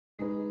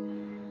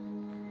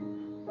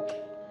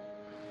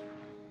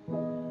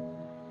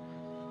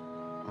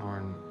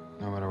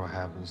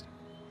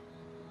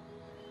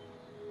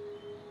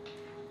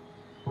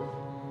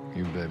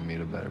bit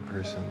made a better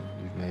person.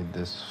 You've made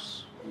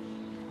this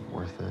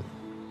worth it.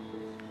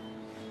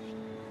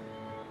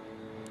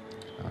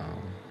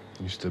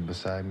 You stood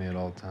beside me at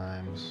all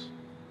times.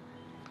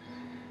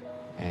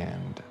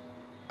 And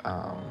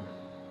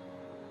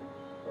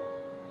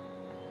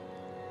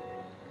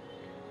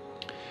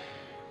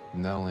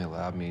not only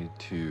allowed me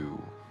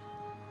to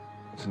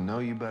know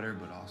you better,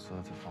 but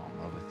also to fall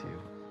in love with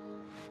you.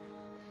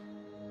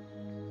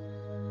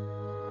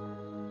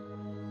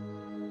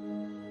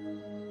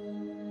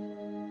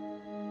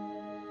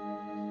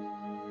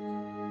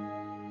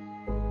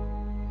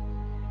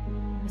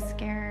 I was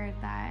scared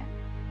that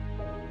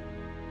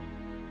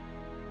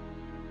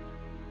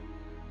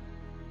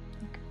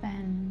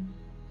Ben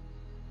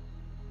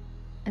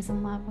is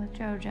in love with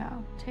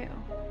Jojo too,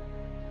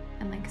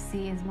 and like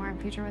sees more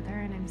future with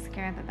her, and I'm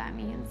scared that that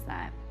means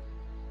that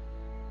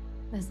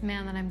this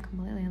man that I'm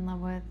completely in love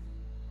with,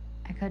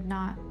 I could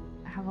not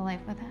have a life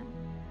with him.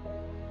 I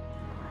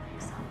love you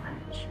so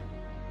much.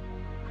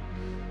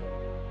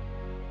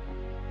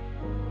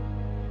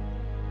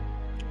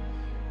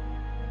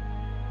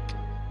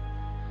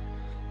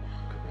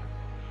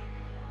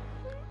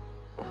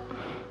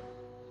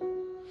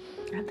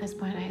 At this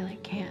point, I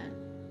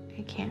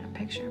can't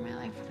picture my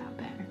life without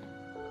Ben.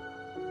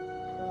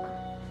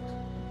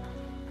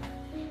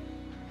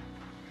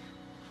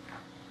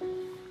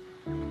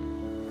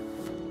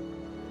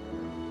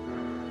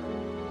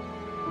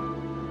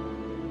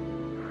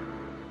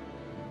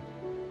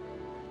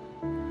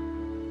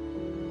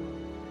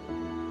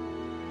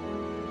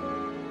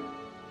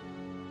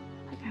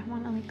 Like, I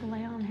want to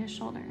lay on his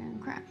shoulder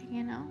and cry,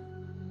 you know?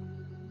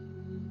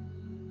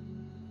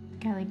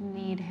 Like, I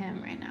need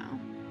him right now.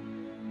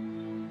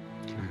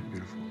 All right,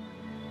 beautiful.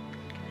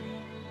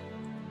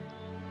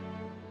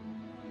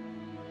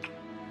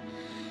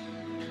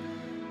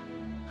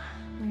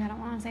 Like, I don't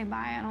want to say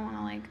bye. I don't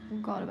want to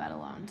go to bed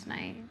alone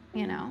tonight,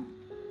 you know?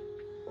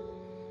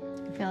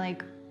 I feel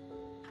like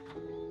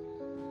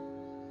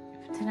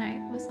if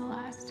tonight was the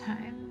last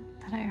time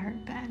that I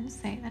heard Ben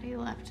say that he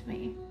left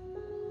me,